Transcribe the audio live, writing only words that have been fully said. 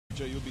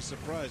Joe, you'll be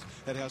surprised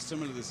at how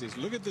similar this is.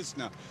 Look at this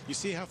now. You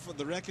see how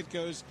the racket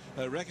goes,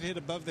 racket head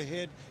above the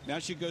head. Now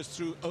she goes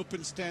through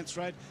open stance,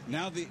 right?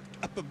 Now the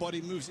upper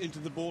body moves into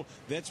the ball.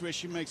 That's where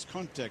she makes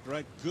contact,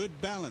 right? Good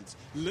balance.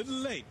 Little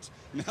late.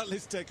 Now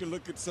let's take a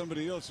look at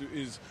somebody else who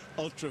is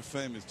ultra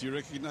famous. Do you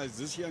recognize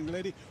this young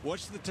lady?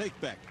 Watch the take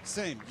back.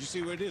 Same. You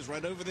see where it is?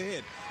 Right over the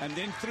head. And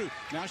then through.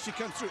 Now she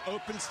comes through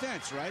open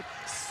stance, right?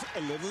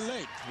 A little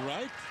late,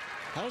 right?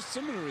 How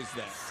similar is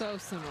that? So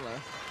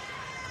similar.